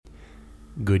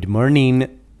Good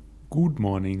morning. Good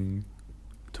morning.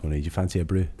 Tony, do you fancy a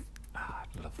brew? I'd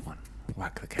love one.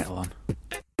 Whack the kettle on.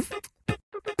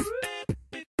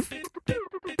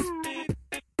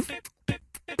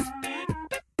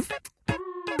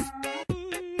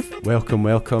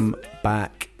 Welcome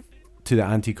back to the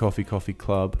Anti-Coffee Coffee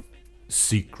Club.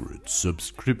 Secret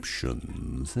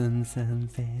subscriptions. This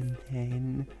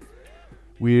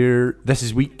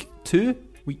is week 2.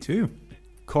 Week 2.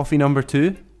 Coffee number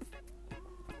 2.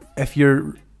 If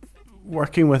you're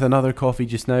working with another coffee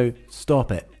just now,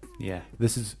 stop it. Yeah.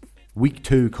 This is week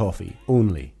 2 coffee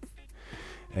only.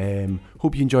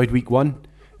 Hope you enjoyed week 1.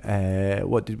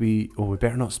 What did we... Oh, we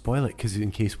better not spoil it, because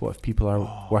in case what if people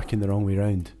are working the wrong way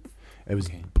around. It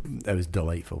was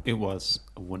delightful. It was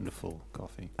a wonderful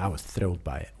coffee. I was thrilled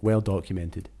by it. Well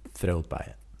documented. Thrilled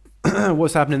by it.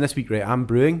 What's happening this week, right? I'm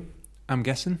brewing. I'm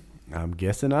guessing. I'm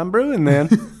brewing then.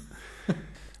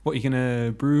 What are you going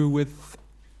to brew with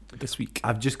this week?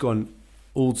 I've just gone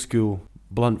old school,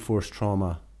 blunt force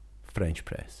trauma, French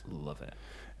press. Love it.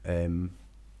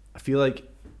 I feel like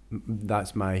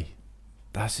that's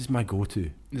just my go-to.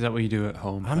 Is that what you do at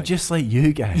home? I'm just like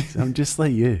you guys. I'm just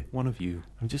like you. One of you.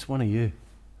 I'm just one of you.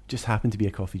 Just happen to be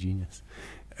a coffee genius.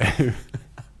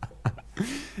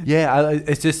 Yeah,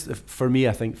 it's just, for me,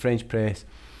 I think French press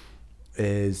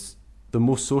is the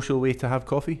most social way to have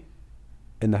coffee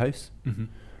in the house.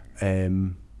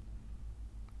 Mm-hmm.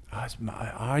 It's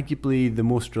arguably the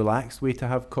most relaxed way to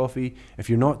have coffee. If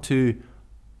you're not too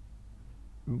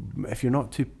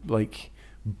like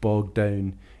bogged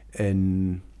down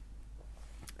in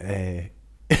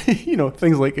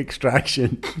things like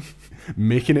extraction,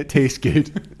 making it taste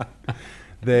good,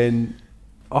 then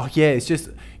it's just,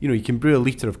 you can brew a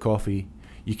litre of coffee,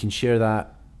 you can share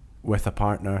that with a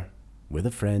partner, with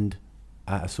a friend,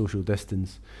 at a social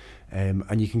distance,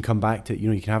 and you can come back to it. You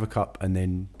can have a cup and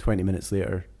then 20 minutes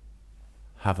later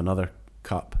have another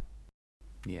cup.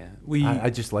 Yeah. I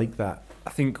just like that. I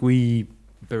think we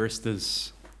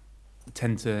baristas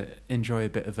tend to enjoy a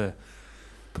bit of a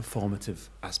performative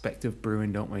aspect of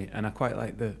brewing, don't we? And I quite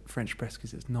like the French press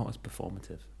because it's not as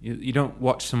performative. You don't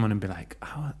watch someone and be like,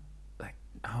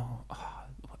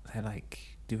 they're like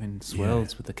doing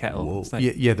swirls with the kettle. It's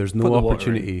like, there's no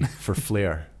opportunity for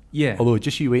flair. Yeah. Although,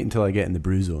 just you wait until I get in the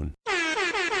brew zone.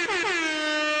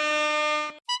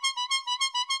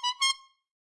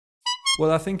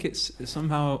 Well, I think it's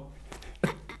somehow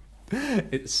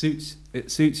it suits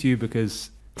you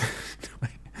because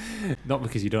not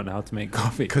because you don't know how to make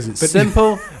coffee, because it's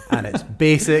simple and it's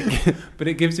basic, but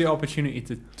it gives you opportunity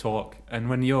to talk. And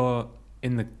when you're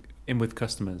in with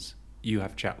customers, you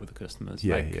have chat with the customers.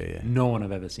 Yeah. No one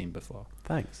I've ever seen before.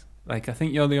 Thanks. Like, I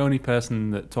think you're the only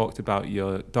person that talked about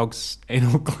your dog's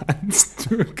anal glands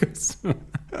to a customer.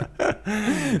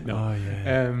 No. Oh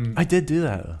yeah. I did do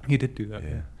that though. You did do that.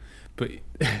 Yeah. But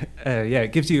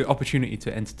it gives you opportunity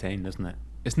to entertain, doesn't it?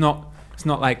 It's not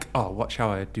like, watch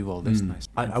how I do all this nice.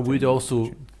 I would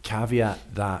also caveat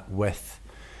that with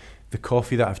the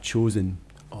coffee that I've chosen.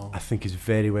 I think is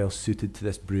very well suited to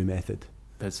this brew method.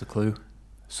 There's a clue.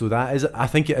 So I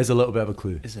think it is a little bit of a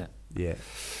clue. Is it? Yeah.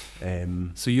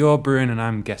 So you're brewing and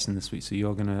I'm guessing this week. So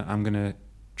I'm gonna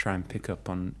try and pick up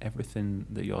on everything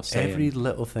that you're saying. Every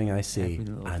little thing I say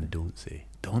and don't say.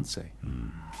 Don't say.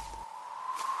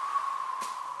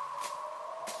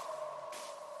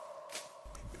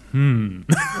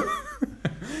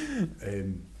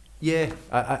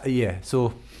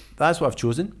 So that's what I've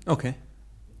chosen. Okay.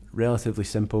 Relatively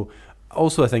simple.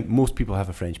 Also, I think most people have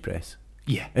a French press.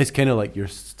 Yeah. It's kind of like your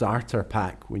starter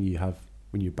pack when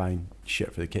you're buying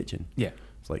shit for the kitchen. Yeah.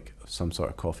 It's like some sort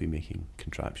of coffee making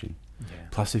contraption. Yeah.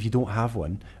 Plus, if you don't have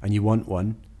one and you want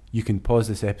one, you can pause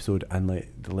this episode and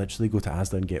literally go to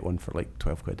Asda and get one for like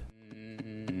 12 quid.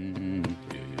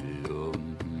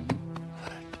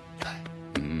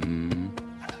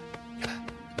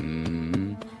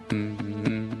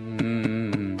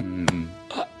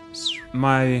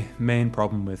 My main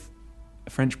problem with a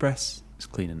French press is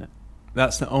cleaning it.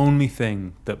 That's the only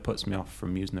thing that puts me off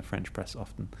from using a French press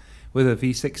often. With a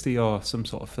V60 or some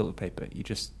sort of filter paper, you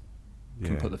just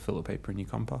can put the filter paper in your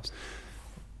compost.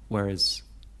 Whereas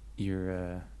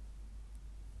you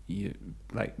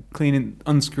like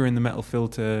unscrewing the metal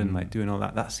filter and like doing all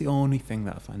that. That's the only thing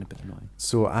that I find a bit annoying.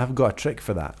 So I've got a trick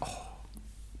for that.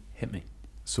 Hit me.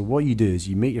 So what you do is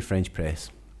you make your French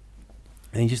press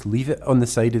and you just leave it on the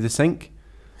side of the sink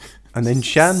and then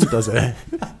Shan does it.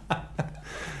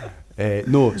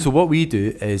 No, so what we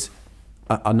do is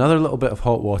another little bit of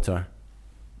hot water,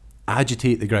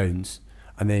 agitate the grounds,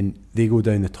 and then they go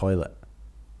down the toilet.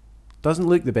 Doesn't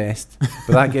look the best,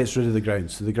 but that gets rid of the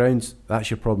grounds. So the grounds, that's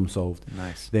your problem solved.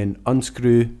 Nice. Then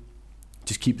unscrew,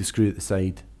 just keep the screw at the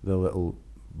side, the little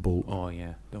bolt. Oh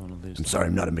yeah, don't want to lose. I'm sorry,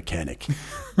 I'm not a mechanic.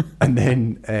 And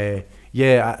then, I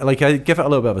give it a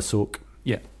little bit of a soak.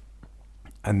 Yeah.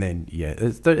 And then,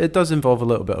 it does involve a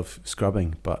little bit of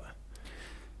scrubbing, but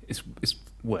It's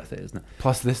worth it, isn't it?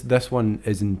 plus this one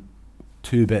is in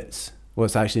 2 bits. Well,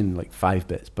 it's actually in like 5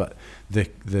 bits, but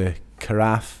the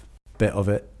carafe bit of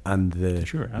it and the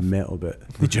Giraffe. metal bit,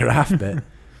 the giraffe bit,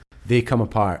 they come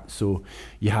apart. So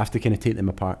you have to kind of take them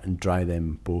apart and dry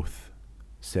them both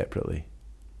separately.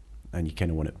 And you kind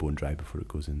of want it bone dry before it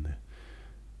goes in the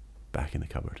back in the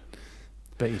cupboard.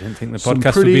 Bet you didn't think the Some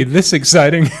podcast would be this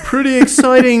exciting. Pretty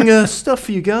exciting stuff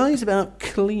for you guys about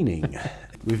cleaning.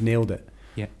 We've nailed it.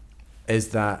 Yeah. Is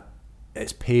that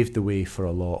it's paved the way for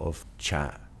a lot of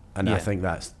chat, and I Yeah. think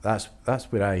that's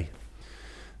where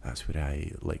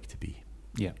I like to be.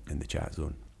 Yeah. In the chat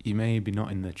zone. You may be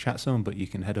not in the chat zone, but you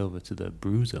can head over to the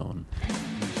brew zone.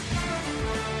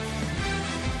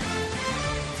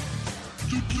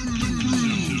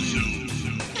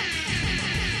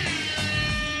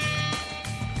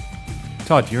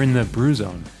 Todd, you're in the brew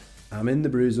zone. I'm in the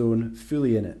brew zone,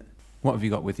 fully in it. What have you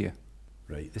got with you?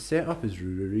 Right, the setup is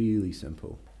really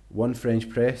simple. 1 French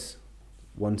press,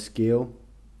 1 scale,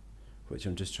 which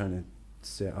I'm just trying to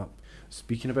set up.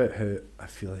 Speaking about how I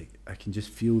feel like I can just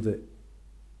feel that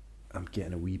I'm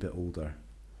getting a wee bit older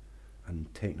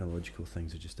and technological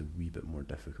things are just a wee bit more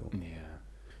difficult. Yeah.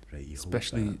 Right, you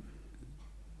Especially hold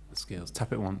the scales.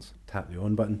 Tap it once. that, tap the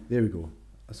on button, there we go.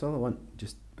 That's all I want,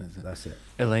 just that's it.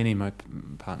 Elaine, my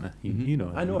partner, you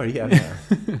know. I know her, yeah.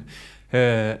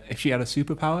 If she had a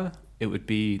superpower, it would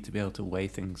be to be able to weigh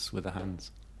things with her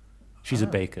hands. She's a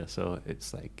baker, so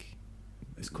it's like...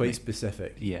 It's quite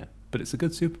specific. Yeah, but it's a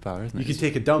good superpower, isn't it? You can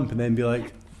take a dump and then be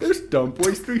like, this dump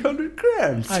weighs 300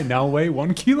 grams. I now weigh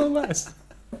 1 kilo less.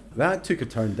 That took a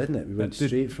turn, didn't it? We went That did.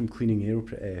 straight from cleaning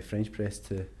French press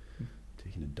to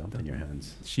taking a dump in your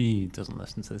hands. She doesn't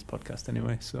listen to this podcast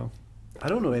anyway, so... I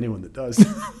don't know anyone that does.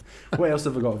 What else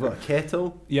have I got? I've got a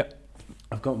kettle. Yep.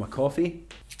 I've got my coffee.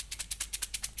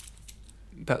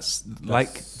 That's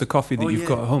like the coffee that you've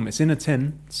got at home. It's in a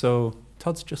tin, so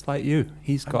Todd's just like you.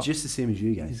 I'm just the same as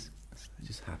you guys. I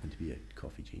just happen to be a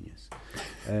coffee genius.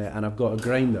 And I've got a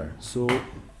grinder. So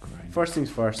first things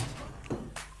first,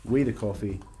 weigh the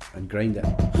coffee and grind it.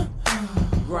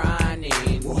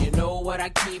 Grinding, you know what I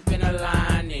keep in a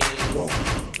lining.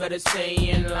 Better stay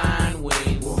in line with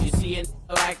you see it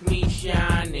like me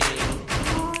shining.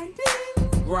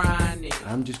 Grinding.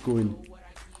 I'm just going,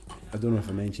 I don't know if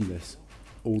I mentioned this,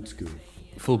 old school.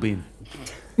 Full bean.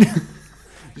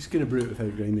 Just going to brew it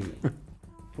without grinding it.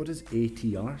 What does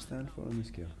ATR stand for on the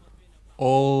scale?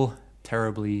 All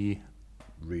terribly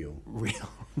Real. real.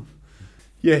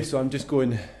 Yeah, so I'm just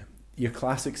going your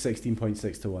classic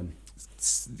 16.6 to 1.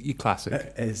 You classic.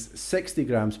 It is 60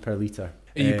 grams per litre.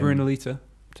 Are you brewing a litre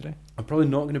today? I'm probably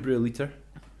not going to brew a litre.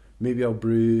 Maybe I'll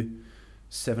brew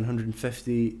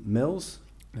 750 mils.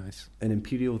 Nice. In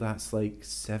Imperial, that's like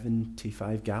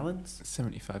 75 gallons.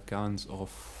 75 gallons of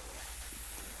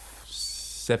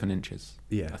 7 inches.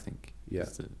 Yeah. I think. Yeah.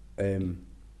 Is the-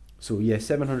 So yeah,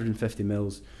 750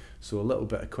 mils. So a little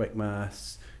bit of quick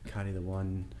maths. Carry the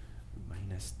 1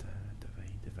 minus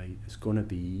divide. It's going to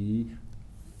be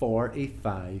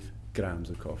 45 grams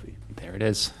of coffee There it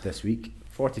is. this week.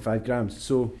 45 grams.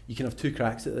 So you can have 2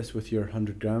 cracks at this with your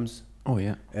 100 grams. Oh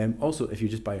yeah. Also, if you're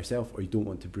just by yourself or you don't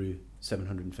want to brew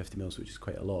 750 mils, which is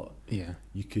quite a lot, Yeah.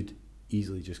 you could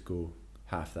easily just go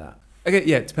half that. Okay.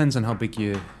 Yeah. It depends on how big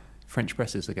your French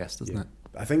press is, I guess, doesn't Yeah. it?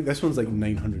 I think this one's like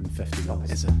 950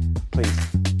 mils. Is it? Please,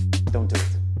 don't do it.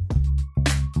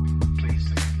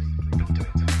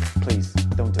 Please,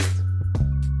 don't do it.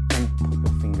 Don't put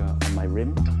your finger on my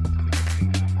rim.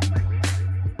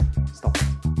 Stop it.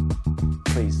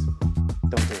 Please,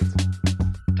 don't do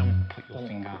it. Don't put your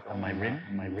finger on my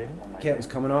rim. Kettle's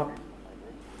coming up.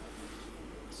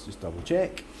 Let's just double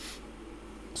check.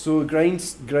 So grind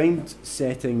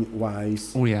setting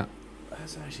wise, Oh yeah.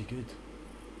 that's actually good.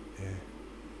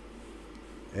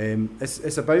 Yeah.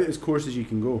 It's about as coarse as you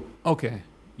can go. Okay.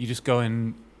 You just go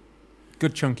in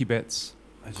good chunky bits.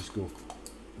 I just go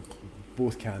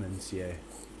both cannons, yeah.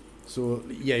 So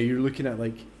yeah, you're looking at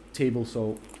like table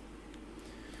salt,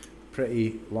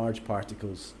 pretty large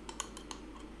particles.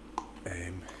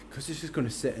 Because it's just going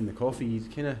to sit in the coffee. You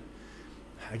kind of,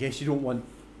 I guess you don't want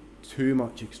too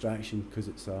much extraction because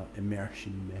it's a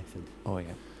immersion method. Oh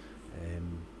yeah.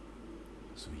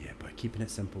 So yeah, by keeping it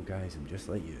simple, guys, I'm just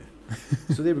like you.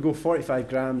 So there we go, 45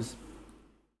 grams.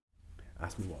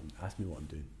 Ask me what I'm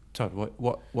doing. Todd,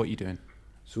 what are you doing?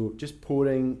 So just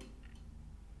pouring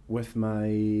with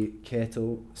my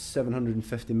kettle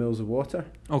 750 mils of water.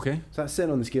 Okay. So that's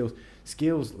sitting on the scales.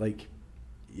 Scales, like,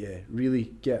 yeah,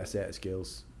 really get a set of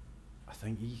scales. I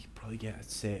think you could probably get a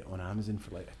set on Amazon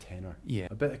for like a tenner. Yeah.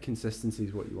 A bit of consistency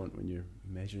is what you want when you're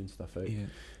measuring stuff out.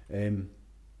 Yeah.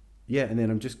 Yeah, and then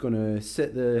I'm just going to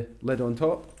sit the lid on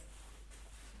top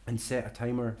and set a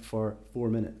timer for 4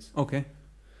 minutes. Okay.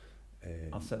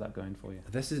 I'll set that going for you.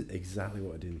 This is exactly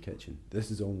what I do in the kitchen. This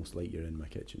is almost like you're in my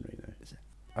kitchen right now. Is it?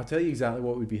 I'll tell you exactly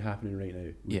what would be happening right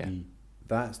now. Yeah.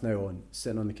 That's now on,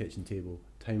 sitting on the kitchen table,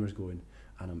 timer's going,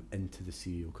 and I'm into the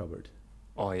cereal cupboard.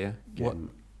 Oh yeah.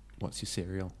 Getting What's your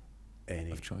cereal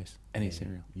any of choice? Any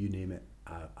cereal. You name it,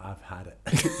 I've had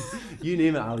it. You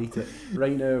name it, I'll eat it.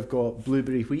 Right now I've got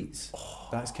blueberry wheats.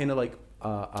 That's kind of like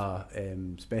a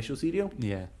special cereal.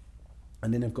 Yeah.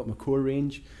 And then I've got my core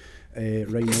range. Right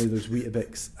now there's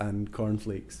Weetabix and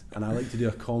cornflakes, and I like to do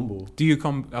a combo. Do you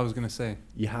I was gonna say.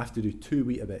 You have to do 2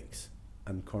 Weetabix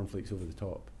and cornflakes over the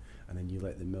top, and then you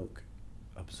let the milk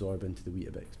absorb into the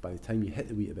Weetabix. By the time you hit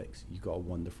the Weetabix, you've got a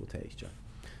wonderful texture.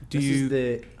 This is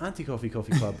the Anti-Coffee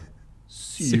Coffee Club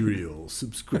cereal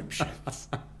subscriptions.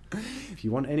 If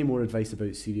you want any more advice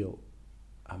about cereal,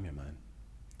 I'm your man.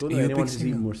 Don't know Are you a anyone big who's eaten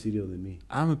cereal? more cereal than me.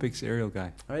 I'm a big cereal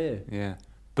guy. Oh yeah. Yeah.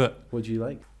 But What do you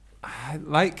like?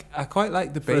 I quite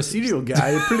like the For a basics. cereal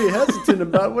guy, you're pretty hesitant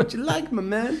about what you like, my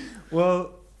man.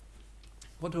 Well,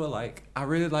 what do I like? I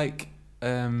really like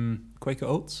Quaker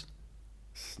Oats.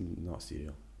 It's not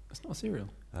cereal. It's not a cereal.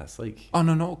 That's like... Oh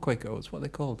no, not Quaker Oats. What are they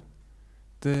called?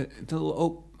 The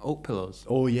little oat pillows.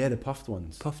 Oh yeah, the puffed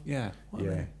ones. Puffed. Yeah. What are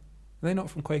Yeah. they? Are they not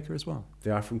from Quaker as well?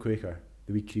 They are from Quaker.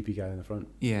 The wee creepy guy in the front.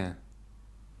 Yeah.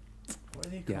 What are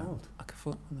they Yeah. called? I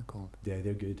forgot what they're called. Yeah,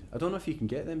 they're good. I don't know if you can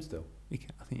get them still. You can,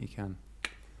 I think you can.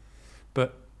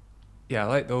 But yeah, I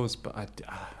like those. But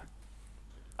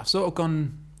I've sort of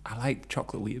gone. I like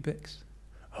chocolate Weetabix.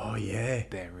 Oh yeah.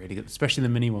 They're really good, especially the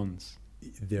mini ones.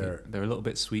 They're They're a little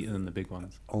bit sweeter than the big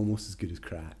ones. almost as good as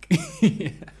crack. Yeah.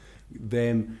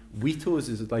 Them Weetos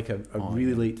is like I'm Oh,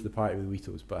 really yeah. late to the party with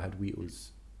Weetos, but I had Weetos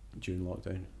during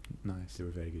lockdown. Nice. They were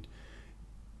very good.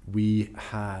 We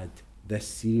had this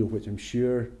cereal, which I'm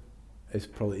sure is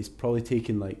probably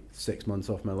taken like 6 months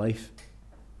off my life.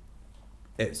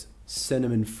 It's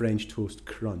cinnamon French toast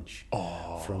crunch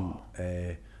from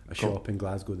a shop in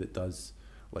Glasgow that does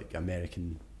like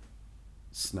American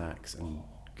snacks and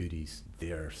goodies.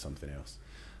 They're something else.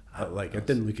 I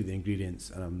didn't look at the ingredients,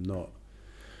 and I'm not.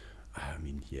 I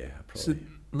mean, yeah, It's probably.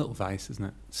 a little vice, isn't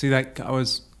it? See, like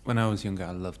when I was younger,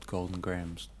 I loved Golden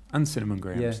Grahams and Cinnamon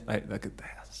Grahams. Yeah. Like they're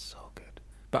so good.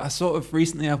 But I sort of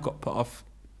recently I've got put off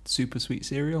super sweet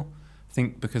cereal. I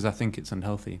think it's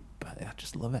unhealthy, but I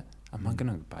just love it. I'm not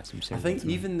gonna buy some I cereal. think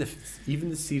tonight. even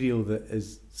the cereal that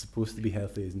is supposed to be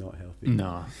healthy is not healthy.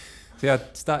 No. See, I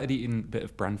started eating a bit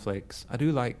of bran flakes. I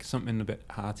do like something a bit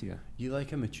heartier. You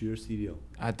like a mature cereal.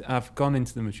 I've gone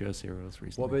into the mature cereals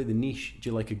recently. What about the niche? Do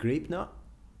you like a grape nut?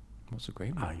 What's a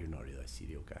grape? You're not really a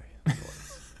cereal guy. I know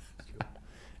it's-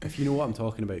 If you know what I'm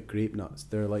talking about, grape nuts,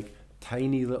 they're like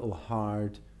tiny little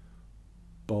hard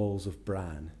balls of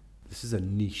bran. This is a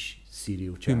niche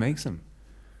cereal Who chat. makes them?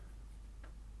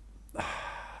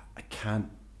 I can't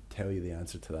tell you the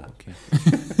answer to that. Okay.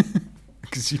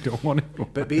 Because you don't want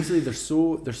it. But basically, they're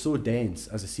so dense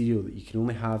as a cereal that you can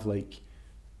only have like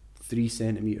 3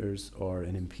 centimeters, or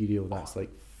an imperial that's like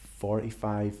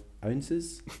 45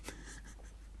 ounces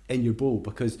in your bowl,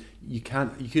 because you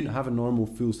couldn't have a normal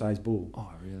full size bowl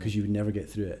Oh, really? because you would never get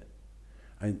through it,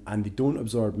 and they don't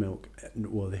absorb milk.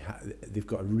 Well, they've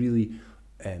got a really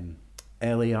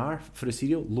LAR for a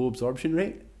cereal, low absorption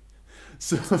rate,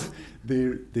 so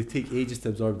they take ages to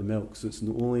absorb the milk. So it's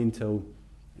only until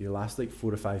your last like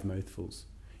 4 or 5 mouthfuls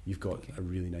you've got a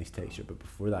really nice texture, but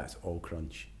before that it's all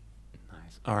crunch.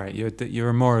 Nice. All right,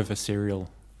 you're more of a cereal.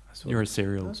 That's what, You're a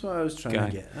cereal. that's what I was trying guy.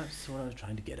 to get. That's what I was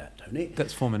trying to get at, Tony.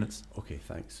 That's 4 minutes. Okay,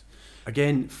 thanks.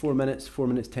 Again, 4 minutes,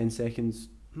 10 seconds.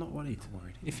 Not worried.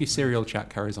 If your cereal chat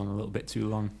carries on a little bit too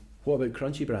long, What about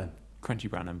Crunchy Bran? Crunchy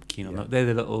Bran, I'm keen on Yeah. that. They're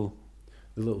the little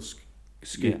The little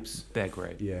scoops. Yeah, they're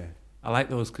great. Yeah. I like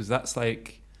those because that's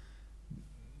like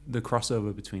the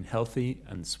crossover between healthy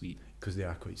and sweet. Because they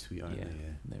are quite sweet, aren't Yeah, they?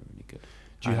 Yeah. they're really good.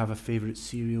 Do you have a favourite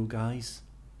cereal, guys?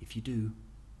 If you do,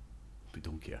 we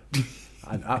don't care.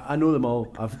 I know them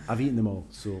all. I've eaten them all,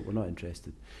 so we're not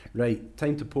interested. Right,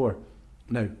 time to pour.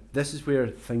 Now, this is where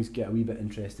things get a wee bit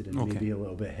interested and Okay. maybe a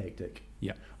little bit hectic.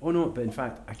 Yeah. Oh no, but in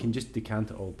fact, I can just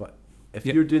decant it all. But if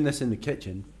Yep. you're doing this in the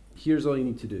kitchen, here's all you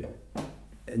need to do.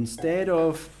 Instead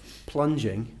of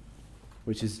plunging,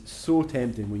 which is so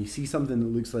tempting when you see something that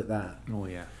looks like that, Oh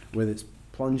yeah. with its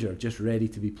plunger just ready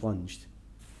to be plunged,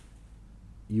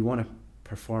 you want to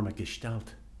perform a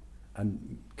gestalt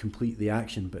and complete the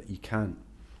action, but you can't.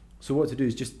 So what to do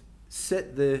is just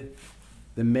sit the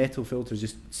metal filter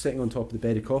just sitting on top of the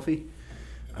bed of coffee,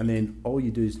 and then all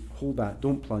you do is hold that,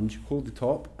 don't plunge, hold the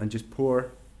top and just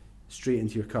pour straight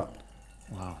into your cup.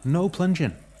 Wow. No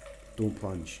plunging. Don't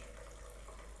plunge.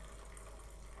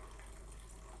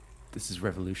 This is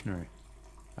revolutionary.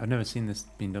 I've never seen this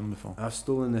being done before. I've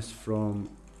stolen this from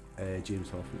James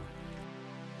Hoffman.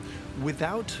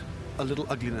 Without a little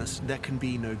ugliness, there can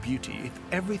be no beauty. If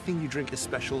everything you drink is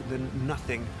special, then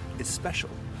nothing is special.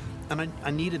 And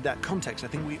I needed that context. I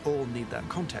think we all need that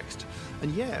context.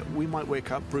 And yeah, we might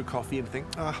wake up, brew coffee and think,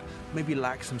 maybe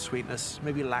lacks some sweetness,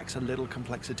 maybe lacks a little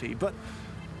complexity. But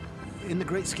in the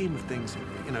great scheme of things,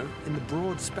 in the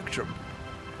broad spectrum,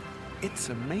 it's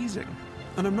amazing.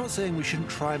 And I'm not saying we shouldn't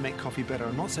try and make coffee better.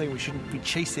 I'm not saying we shouldn't be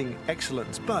chasing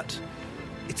excellence, but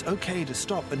it's okay to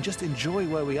stop and just enjoy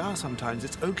where we are sometimes.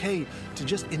 It's okay to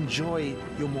just enjoy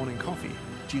your morning coffee.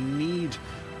 Do you need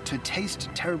to taste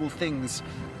terrible things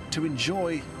to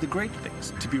enjoy the great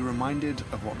things, to be reminded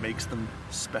of what makes them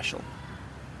special?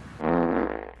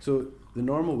 So the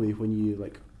normal way, when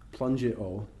you plunge it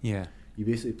all, Yeah. you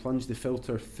basically plunge the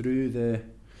filter through the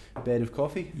bed of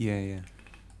coffee. Yeah.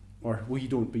 Or, well, you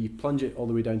don't, but you plunge it all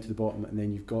the way down to the bottom, and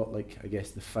then you've got, I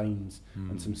guess, the fines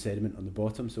and some sediment on the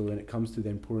bottom. So when it comes to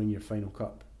then pouring your final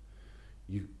cup,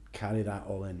 you carry that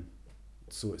all in.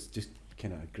 So it's just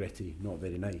kind of gritty, not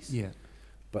very nice. Yeah.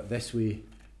 But this way,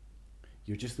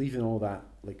 you're just leaving all that,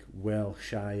 well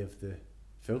shy of the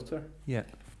filter. Yeah.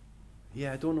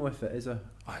 Yeah, I don't know if it is Oh,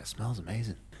 it smells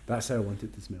amazing. That's how I want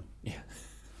it to smell. Yeah.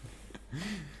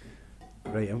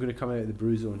 Right, I'm going to come out of the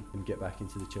brew zone and get back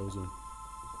into the chill zone.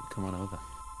 Come on over.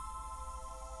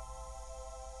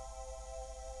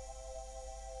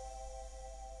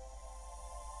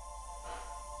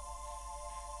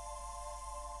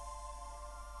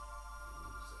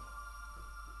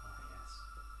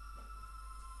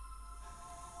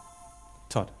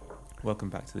 Todd, welcome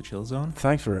back to the Chill Zone.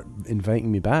 Thanks for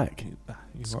inviting me back.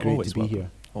 It's great to be here.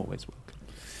 Always welcome.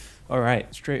 All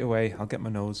right, straight away, I'll get my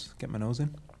nose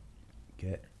in.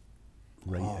 Get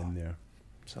right in there.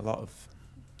 It's a lot of.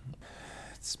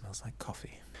 It smells like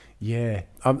coffee. Yeah,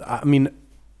 I mean,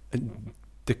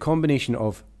 the combination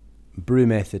of brew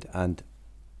method and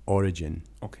origin.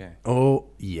 Okay. Oh,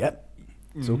 yep,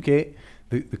 it's okay.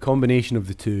 The combination of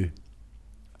the two.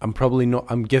 I'm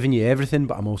giving you everything,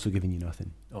 but I'm also giving you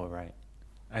nothing. All right,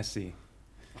 I see.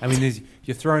 I mean,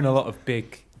 you're throwing a lot of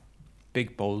big,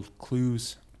 bold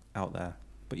clues out there,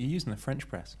 but you're using a French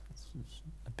press. It's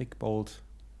a big, bold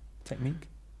technique.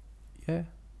 Yeah.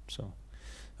 So,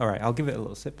 all right, I'll give it a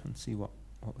little sip and see what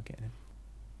we're getting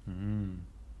in.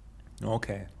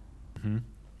 Okay.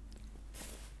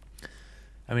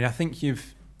 I mean, I think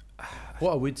you've.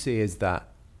 What I would say is that,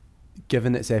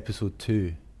 given it's episode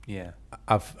 2, Yeah.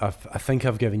 I think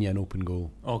I've given you an open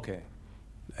goal. Okay.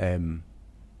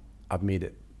 I've made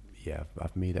it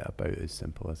about as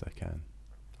simple as I can.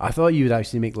 I thought you would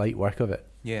actually make light work of it.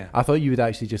 Yeah. I thought you would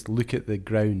actually just look at the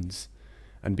grounds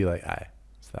and be like, aye,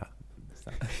 it's that.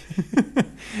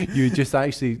 You would just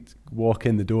actually walk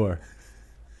in the door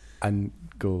and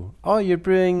go, oh, you're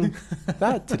brewing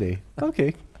that today.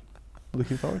 Okay.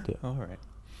 Looking forward to it. All right.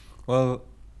 Well,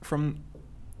 from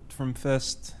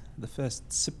the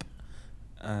first sip,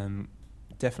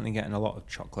 definitely getting a lot of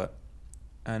chocolate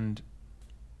and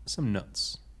some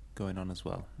nuts going on as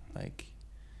well.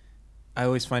 I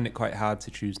always find it quite hard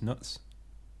to choose nuts.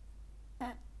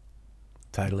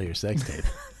 Title of your sex tape.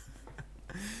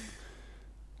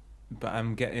 But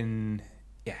I'm getting,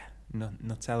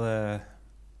 Nutella.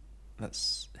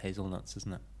 That's hazelnuts,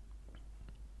 isn't it?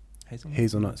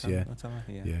 Hazelnuts, yeah. Nutella,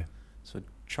 yeah. Yeah. So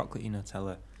chocolatey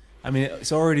Nutella. I mean,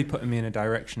 it's already putting me in a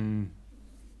direction,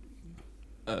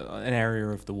 an area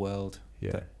of the world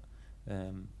Yeah.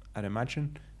 that I'd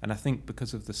imagine. And I think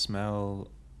because of the smell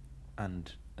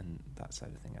and that side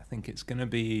of thing, I think it's going to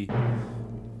be...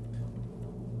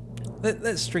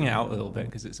 Let's string it out a little bit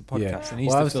because it's a podcast. Yeah. It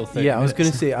needs to fill 30 I was going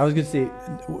minutes. to say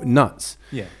nuts.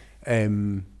 Yeah.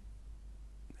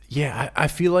 I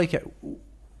feel like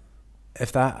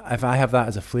if I have that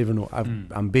as a flavour note,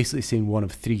 I'm basically saying one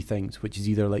of 3 things, which is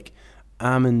either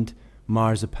almond,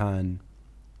 marzipan,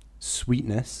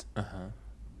 sweetness,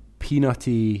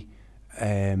 peanutty,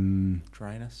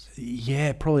 dryness. Yeah,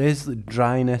 it probably is the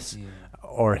dryness, Yeah.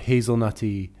 or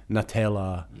hazelnutty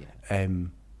Nutella. Yeah.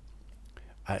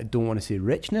 I don't want to say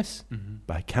richness, Mm-hmm.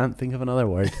 but I can't think of another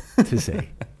word to say.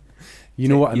 You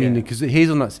know what I mean? Yeah. Because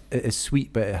hazelnuts is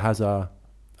sweet, but it has a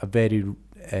very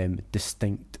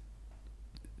distinct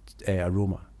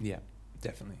aroma. Yeah,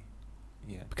 definitely.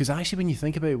 Yeah. Because actually, when you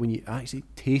think about it, when you actually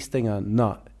tasting a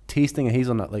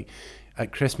hazelnut, like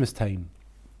at Christmas time,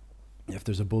 if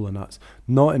there's a bowl of nuts,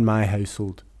 not in my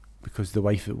household, because the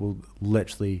wife will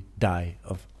literally die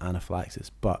of anaphylaxis,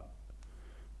 but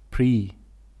pre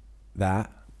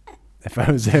that, if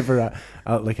I was ever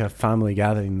at like a family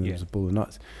gathering and there was a bowl of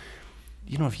nuts,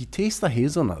 you know, if you taste the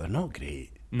hazelnut, they're not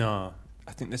great. No,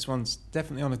 I think this one's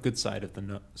definitely on the good side of the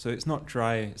nut. So it's not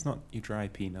dry. It's not your dry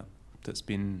peanut that's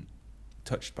been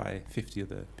touched by 50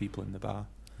 other people in the bar.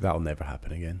 That'll never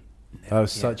happen again. That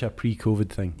was such a pre-COVID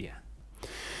thing. Yeah.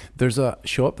 There's a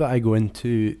shop that I go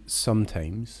into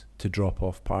sometimes to drop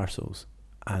off parcels,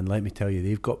 and let me tell you,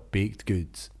 they've got baked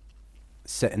goods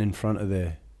sitting in front of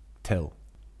the till,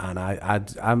 and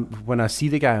I'm when I see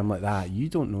the guy, I'm like, that you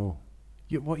don't know,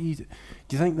 do you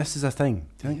think this is a thing?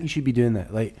 Do you think you should be doing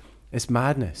that? Like, it's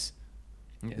madness,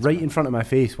 right in front of my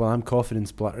face while I'm coughing and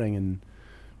spluttering and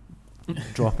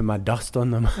dropping my dust on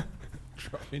them,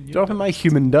 dropping my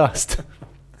human dust.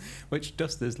 Which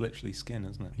dust is literally skin,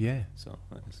 isn't it? Yeah. So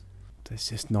It's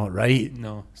just not right.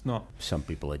 no, it's not. Some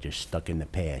people are just stuck in the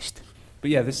past. But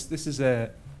yeah, this is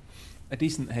a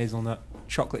decent hazelnut,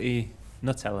 chocolatey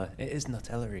Nutella. It is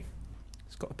Nutella-y.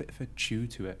 It's got a bit of a chew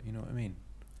to it. You know what I mean?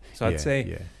 So I'd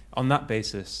say on that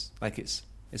basis, like it's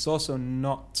also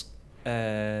not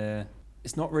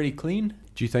it's not really clean.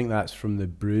 Do you think that's from the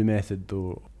brew method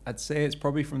though? I'd say it's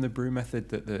probably from the brew method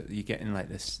that you're getting like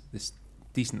this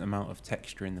decent amount of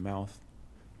texture in the mouth.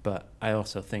 But I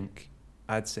also think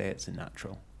I'd say it's a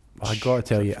natural. I gotta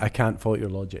tell you, I can't fault your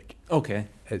logic. Okay.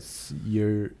 It's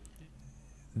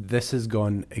this has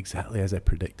gone exactly as I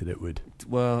predicted it would.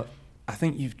 Well, I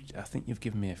think you've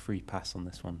given me a free pass on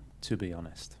this one, to be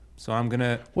honest. So I'm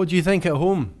gonna. What do you think at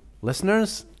home,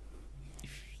 listeners?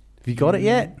 Have you got it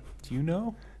yet? Do you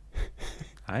know?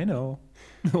 I know.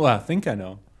 Well, I think I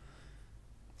know.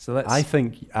 So let's. I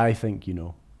think you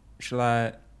know. Should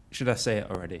I say it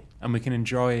already? And we can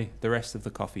enjoy the rest of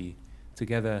the coffee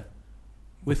together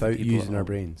without using our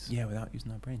brains. Yeah, without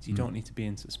using our brains. You don't need to be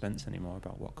in suspense anymore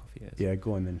about what coffee is. Yeah,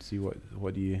 go on then. See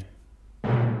what do you.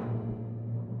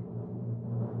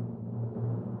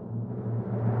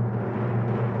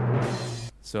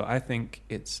 So I think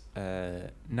it's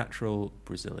natural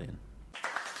Brazilian.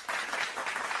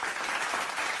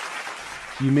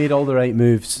 You made all the right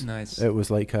moves. Nice. It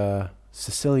was like a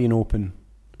Sicilian Open.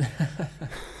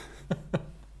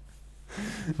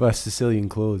 With Sicilian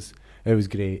clothes. It was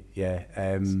great, yeah.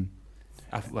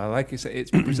 Well, like I said,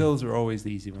 it's Brazils are always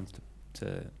the easy ones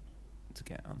to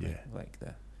get on. Yeah. Like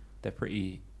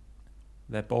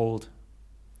they're bold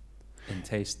in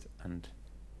taste and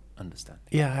understanding.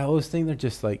 Yeah, I always think they're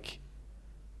just like,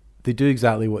 they do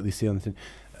exactly what they say on the tin.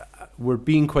 We're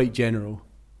being quite general.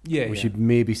 Yeah, we should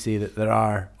maybe say that there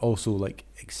are also like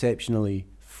exceptionally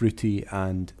fruity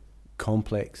and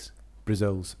complex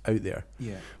Brazils out there.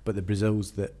 Yeah. But the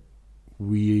Brazils that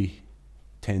we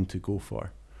tend to go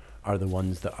for are the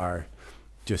ones that are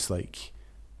just like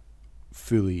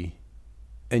fully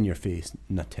in your face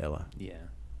Nutella. Yeah.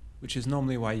 Which is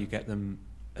normally why you get them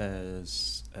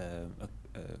as a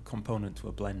component to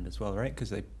a blend as well, right?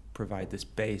 Because they provide this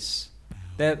base.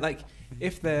 They're like,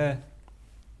 if they're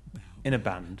in a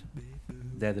band,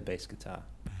 they're the bass guitar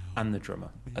and the drummer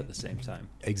at the same time.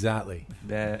 Exactly.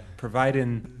 They're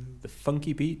providing the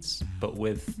funky beats, but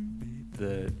with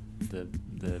the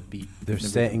beat. They're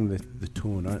setting the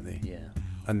tone, aren't they? Yeah.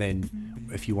 And then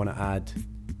if you want to add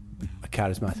a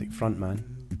charismatic frontman,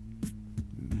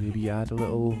 maybe you add a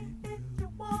little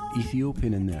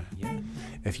Ethiopian in there. Yeah.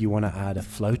 If you want to add a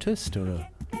flautist or a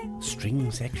string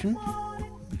section,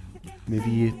 maybe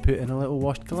you put in a little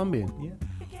washed Colombian. Yeah.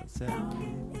 That's it.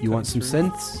 You want some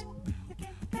synths?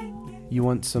 You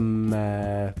want some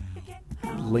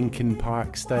Linkin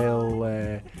Park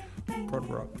style Prod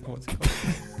rock. What's it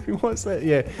called? what's that?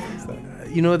 Yeah.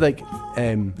 You know, like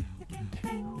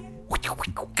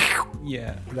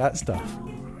Yeah. that stuff.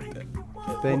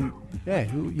 Then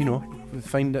yeah, you know,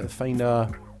 find a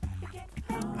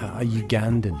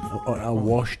Ugandan or a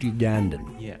washed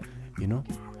Ugandan. Yeah. You know,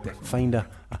 Definitely. find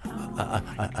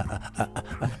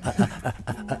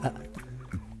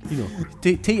you know,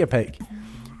 take your pick.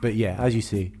 But yeah, as you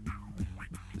say,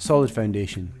 solid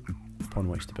foundation upon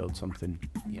which to build something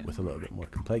with a little bit more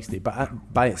complexity.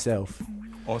 But by itself,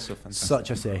 Also fantastic.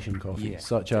 such a session coffee, Yeah,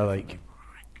 such a like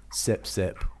sip.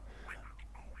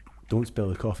 Don't spill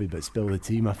the coffee, but spill the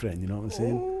tea, my friend. You know what I'm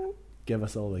saying? Give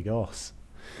us all the goss.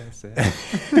 That's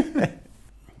it.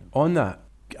 On that,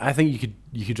 I think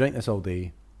you could drink this all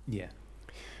day. Yeah.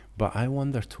 But I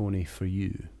wonder, Tony, for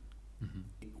you, Mm-hmm.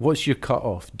 what's your cut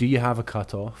off? Do you have a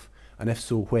cut off? And if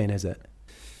so, when is it?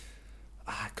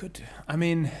 I could. I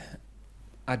mean,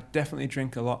 I definitely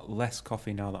drink a lot less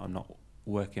coffee now that I'm not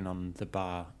working on the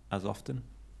bar as often,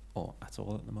 or at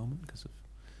all at the moment because of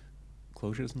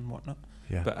closures and whatnot.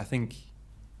 Yeah. But I think,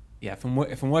 yeah, if I'm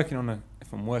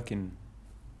working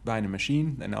behind a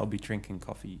machine, then I'll be drinking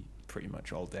coffee pretty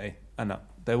much all day, and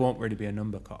there won't really be a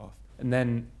number cut off. And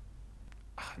then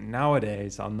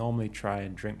nowadays, I'll normally try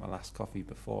and drink my last coffee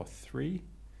before 3.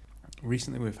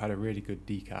 Recently, we've had a really good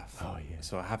decaf. Oh, yeah.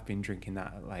 So I have been drinking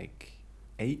that at like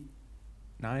 8,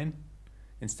 9,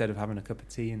 instead of having a cup of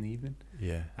tea in the evening.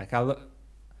 Yeah. Like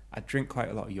I drink quite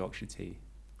a lot of Yorkshire tea,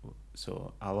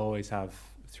 so I'll always have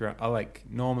I like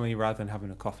normally rather than having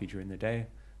a coffee during the day,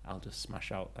 I'll just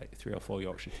smash out like 3 or 4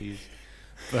 Yorkshire teas.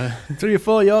 But 3 or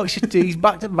 4 Yorkshire teas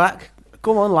back to back.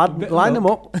 Come on, lad, line them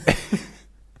up.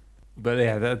 But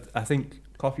yeah, I think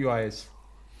coffee wise,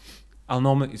 I'll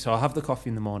have the coffee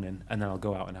in the morning and then I'll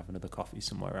go out and have another coffee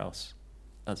somewhere else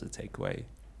as a takeaway,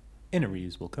 in a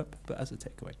reusable cup, but as a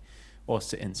takeaway, or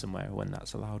sit in somewhere when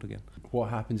that's allowed again. What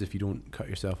happens if you don't cut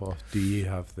yourself off? Do you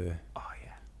have the... Oh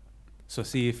yeah. So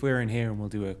see, if we're in here and we'll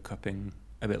do a cupping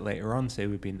a bit later on, say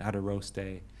we've had a roast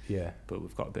day, Yeah. but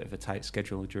we've got a bit of a tight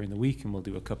schedule during the week and we'll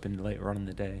do a cupping later on in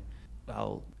the day,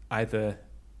 I'll either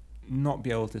not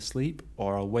be able to sleep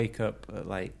or I'll wake up at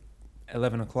like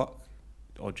 11 o'clock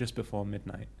or just before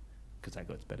midnight because I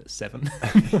go to bed at 7.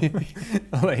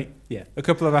 A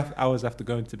couple of hours after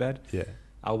going to bed, Yeah.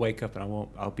 I'll wake up and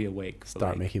I'll be awake.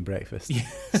 Start making breakfast. Yeah.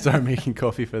 Start making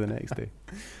coffee for the next day.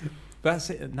 But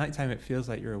that's it. At nighttime, it feels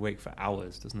like you're awake for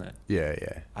hours, doesn't it? Yeah,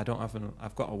 yeah.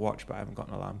 I've got a watch, but I haven't got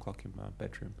an alarm clock in my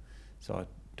bedroom, so I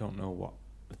don't know what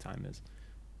the time is.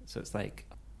 So it's like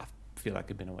I feel like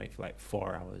I've been awake for like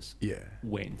 4 hours, Yeah.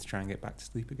 waiting to try and get back to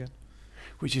sleep again.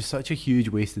 Which is such a huge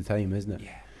waste of time, isn't it?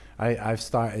 Yeah. I've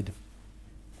started,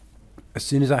 as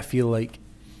soon as I feel like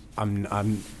I'm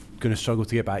going to struggle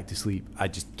to get back to sleep, I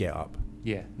just get up.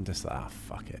 Yeah. I'm just like,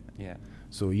 fuck it. Yeah.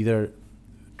 So either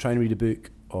try and read a book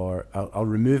or I'll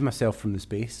remove myself from the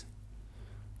space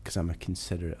because I'm a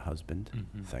considerate husband.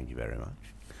 Mm-hmm. Thank you very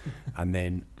much. And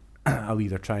then I'll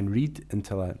either try and read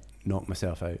until I knock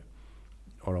myself out,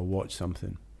 or I'll watch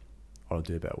something, or I'll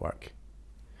do a bit of work.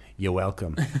 You're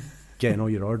welcome. Getting all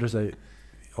your orders out,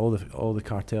 all the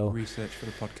cartel, Research for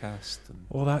the podcast and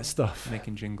all that stuff.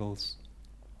 making jingles.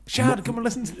 Shan, come and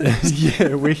listen to this.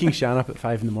 Yeah, waking Shan up at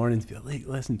 5 a.m. to be like,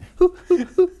 listen.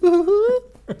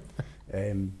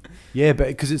 Yeah, but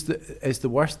because it's the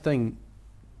worst thing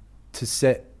to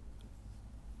sit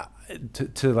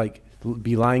to like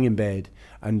be lying in bed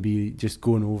and be just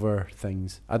going over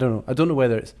things. I don't know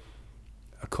whether it's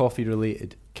a coffee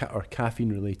related or caffeine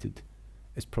related.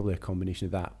 It's probably a combination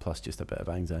of that plus just a bit of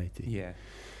anxiety. Yeah.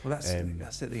 Well, that's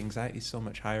it. The anxiety is so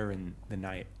much higher in the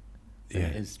night than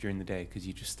it is during the day because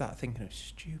you just start thinking of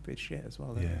stupid shit as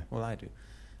well. Don't you? Well, I do.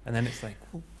 And then it's like,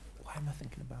 well, what am I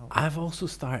thinking about? I've also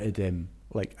started,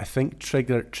 I think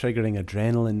triggering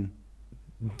adrenaline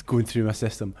going through my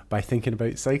system by thinking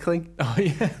about cycling. Oh,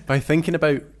 yeah. By thinking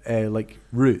about,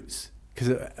 routes.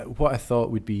 Because what I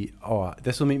thought would be,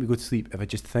 this will make me go to sleep if I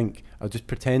just think, I'll just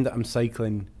pretend that I'm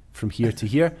cycling from here to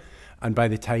here. And by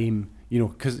the time,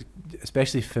 because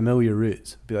especially familiar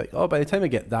routes, be like, by the time I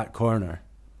get that corner,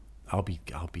 I'll be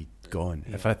gone.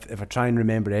 Yeah. If I try and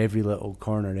remember every little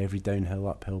corner, every downhill,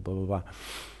 uphill, blah, blah, blah.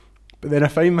 But then I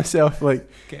find myself like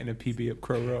getting a PB up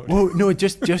Crow Road. Well, no,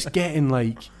 just getting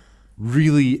like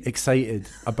really excited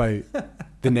about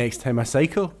the next time I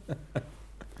cycle.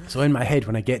 So in my head,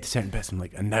 when I get to certain bits, I'm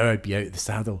like, and now I'd be out of the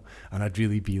saddle and I'd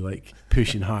really be like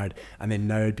pushing hard, and then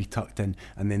now I'd be tucked in,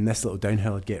 and then this little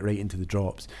downhill I'd get right into the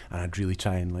drops, and I'd really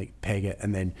try and like peg it,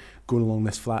 and then going along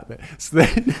this flat bit. So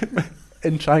then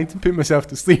in trying to put myself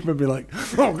to sleep, I'd be like,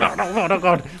 oh God, oh God, oh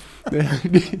God.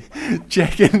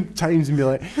 Checking times and be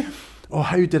like,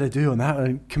 how did I do on that?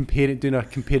 And doing a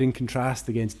compare and contrast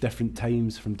against different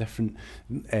times from different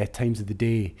times of the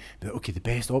day. But okay, the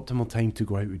best optimal time to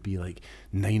go out would be like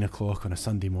 9 o'clock on a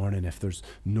Sunday morning if there's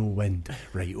no wind.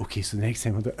 Right, okay, so the next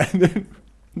time I'll do it. And then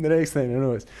the next thing I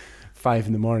know it's 5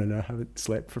 a.m. and I haven't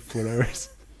slept for 4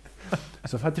 hours.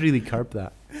 So I've had to really curb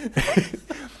that.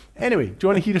 Anyway, do you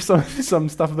want to hear some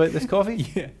stuff about this coffee?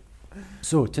 Yeah.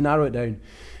 So to narrow it down,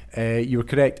 you were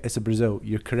correct. It's a Brazil.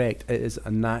 You're correct. It is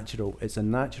a natural. It's a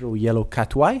natural yellow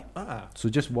Catuai. So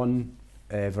just one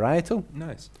varietal.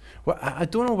 Nice. Well, I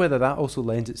don't know whether that also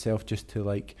lends itself just to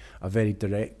like a very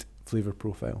direct flavour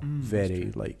profile.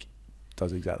 Very like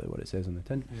does exactly what it says on the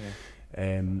tin.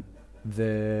 Yeah.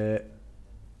 The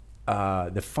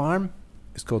farm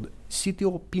is called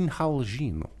Sítio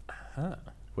Pinhalzinho,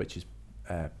 which is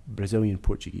Brazilian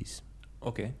Portuguese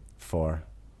Okay. for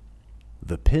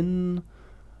the pin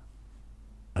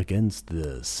against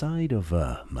the side of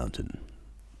a mountain.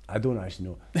 I don't actually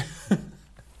know.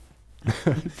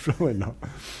 Probably not.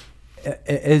 It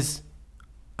is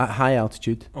at high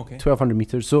altitude, Okay. 1,200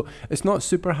 meters. So it's not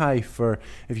super high for,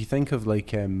 if you think of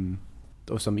like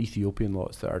some Ethiopian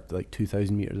lots that are like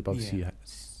 2,000 meters above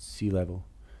sea level.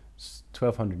 It's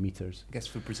 1,200 meters. I guess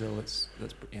for Brazil,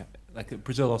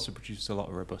 Brazil also produces a lot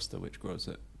of Robusta, which grows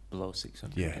at below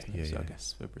 600. Yeah, doesn't it? yeah, So I yeah.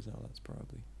 guess for Brazil, that's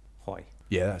probably high.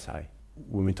 Yeah, that's high.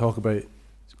 When we talk about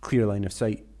clear line of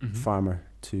sight, farmer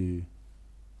to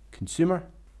consumer,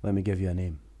 let me give you a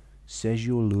name.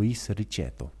 Sergio Luis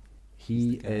Ricetto.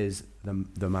 He the guy. is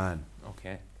the man.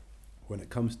 Okay. When it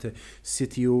comes to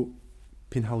Sitio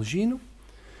Pinhalgino,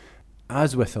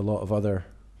 as with a lot of other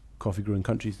coffee growing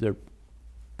countries, they're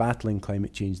battling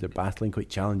climate change, they're battling quite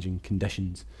challenging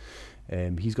conditions.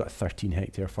 He's got a 13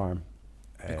 hectare farm.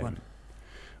 Big one.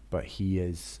 But he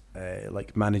is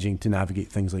like managing to navigate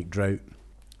things like drought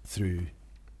through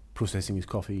processing his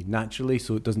coffee naturally,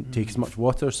 so it doesn't take as much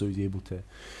water, so he's able to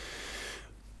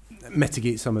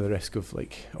mitigate some of the risk of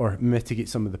or mitigate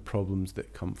some of the problems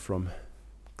that come from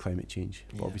climate change,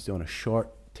 but Yeah. obviously on a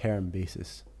short-term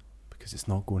basis, because it's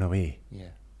not going away. Yeah.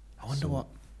 I wonder So- what.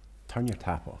 Turn your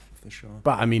tap off. For sure.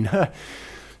 But I mean,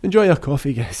 enjoy your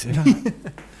coffee, guys.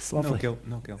 It's lovely. No guilt.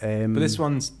 No guilt. Um, But this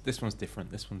one's different.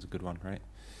 This one's a good one, right?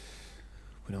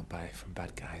 We don't buy from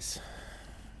bad guys.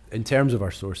 in terms of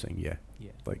our sourcing, yeah,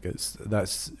 Yeah. like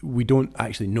we don't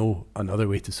actually know another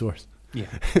way to source. Yeah.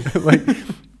 Like,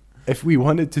 if we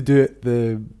wanted to do it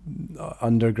the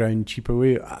underground cheaper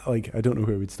way, I don't know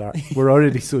where we'd start. We're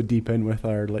already so deep in with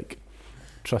our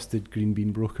trusted green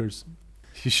bean brokers.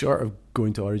 Short of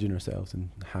going to Origin ourselves and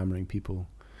hammering people,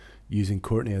 using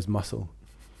Courtney as muscle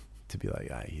to be like,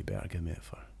 you better give me it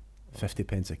for 50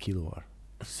 pence a kilo, or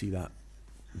see that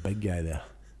big guy there,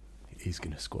 he's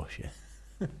gonna squash you.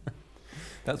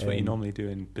 That's what you normally do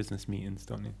in business meetings,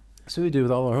 don't you? So we do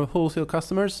with all our wholesale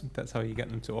customers. That's how you get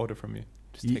them to order from you.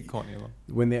 Just Ye- take Courtney along.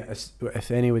 When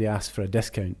if anybody asks for a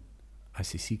discount, I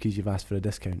say, see, because you've asked for a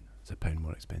discount, it's £1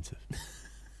 more expensive.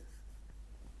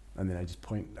 And then I just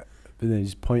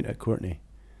point at Courtney,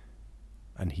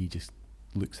 and he just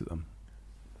looks at them,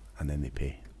 and then they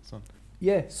pay. Son.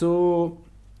 Yeah, so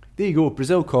there you go.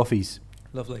 Brazil coffees.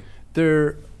 Lovely.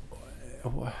 They're,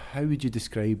 how would you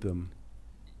describe them?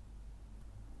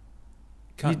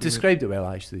 You described it well,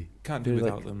 actually. Can't do They're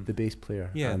without like them. the bass player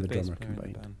Yeah, and the bass drummer player and the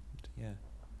combined. band. Yeah,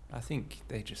 I think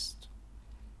they just.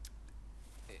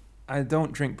 I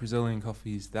don't drink Brazilian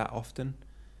coffees that often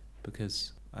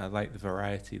because I like the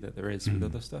variety that there is with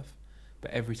other stuff.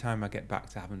 But every time I get back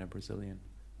to having a Brazilian,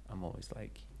 I'm always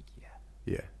like,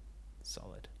 Yeah.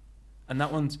 solid. And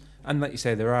that one's, and like you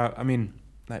say, there are. I mean,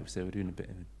 like we say, we're doing a bit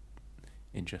of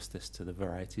injustice to the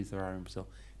varieties there are in Brazil.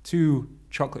 Two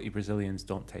chocolatey Brazilians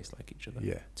don't taste like each other.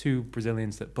 Yeah. Two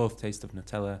Brazilians that both taste of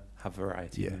Nutella have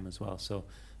variety Yeah. in them as well. So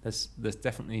there's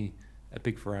definitely a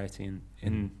big variety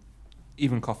in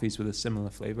even coffees with a similar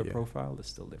flavour Yeah. profile. There's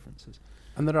still differences.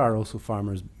 And there are also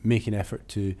farmers making effort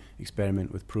to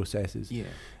experiment with processes, Yeah.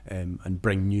 and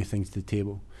bring new things to the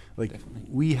table. Like Definitely.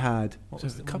 we had What so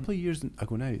was a the couple of years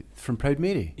ago now from Proud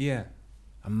Mary, Yeah.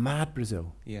 a mad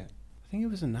Brazil. Yeah. I think it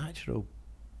was a natural,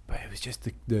 but it was just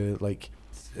the like,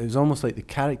 it was almost like the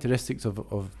characteristics of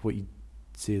what you'd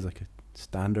say is like a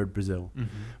standard Brazil, Mm-hmm.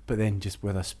 but then just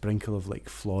with a sprinkle of like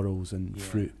florals and Yeah.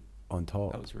 fruit on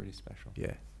top. That was really special.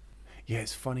 Yeah. Yeah,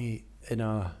 it's funny in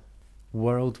a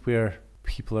world where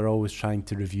people are always trying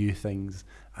to review things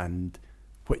and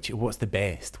what's the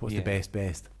best? What's Yeah. the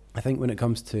best? I think when it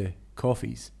comes to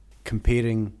coffees,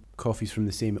 comparing coffees from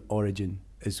the same origin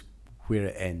is where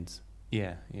it ends.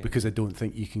 Yeah. Yeah. Because I don't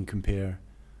think you can compare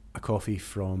a coffee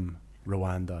from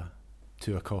Rwanda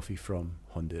to a coffee from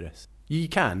Honduras. You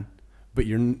can, but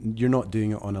you're not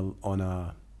doing it on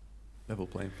a level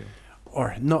playing field.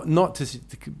 or not to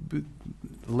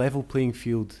level playing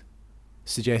field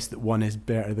suggests that one is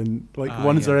better than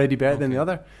one's yeah. already better than the Okay.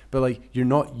 other, but like you're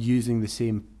not using the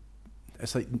same.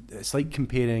 It's like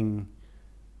comparing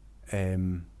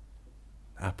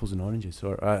apples and oranges,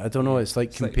 or I don't know. It's like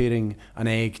It's like- comparing an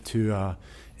egg to a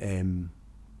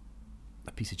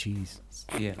piece of cheese.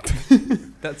 Yeah.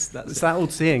 that's It's that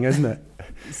old saying, isn't it?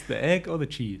 It's the egg or the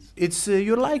cheese. It's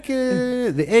you're like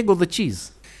the egg or the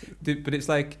cheese. But it's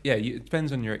like, yeah, it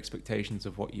depends on your expectations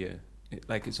of what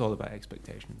it's all about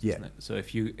expectations, Yeah. isn't it? So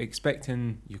if you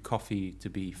expecting your coffee to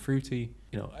be fruity,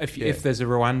 if Yeah. if there's a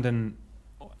Rwandan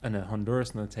and a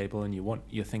Honduras on the table and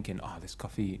you're thinking, this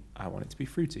coffee, I want it to be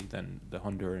fruity, then the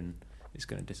Honduran is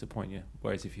going to disappoint you.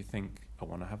 Whereas if you think, I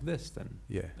want to have this, then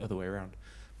Yeah. the other way around.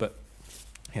 But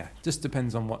yeah, just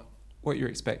depends on what you're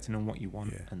expecting and what you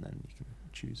want, Yeah. and then you can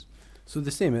choose. So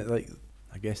the same, like,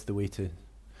 I guess the way to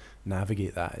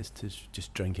navigate that is to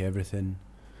just drink everything.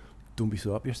 Don't be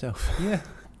so up yourself. Yeah,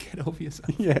 get over yourself.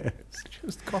 Yeah. It's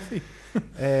just coffee.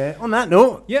 On that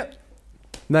note, Yep.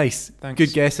 nice. Thanks.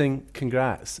 Good guessing.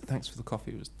 Congrats. Thanks for the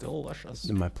coffee. It was delicious.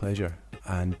 My pleasure.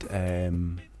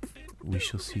 And we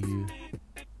shall see you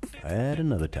at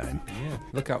another time. Yeah.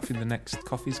 Look out for the next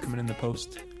coffees coming in the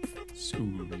post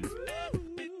soon.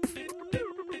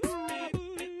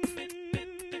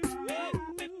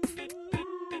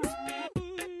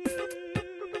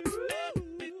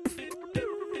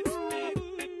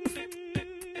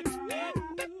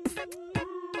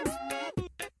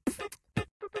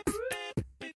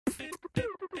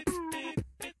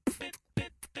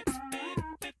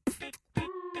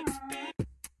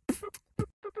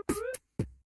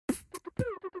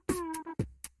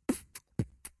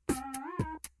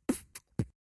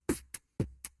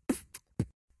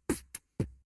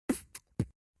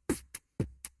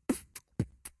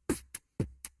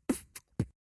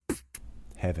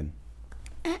 Heaven.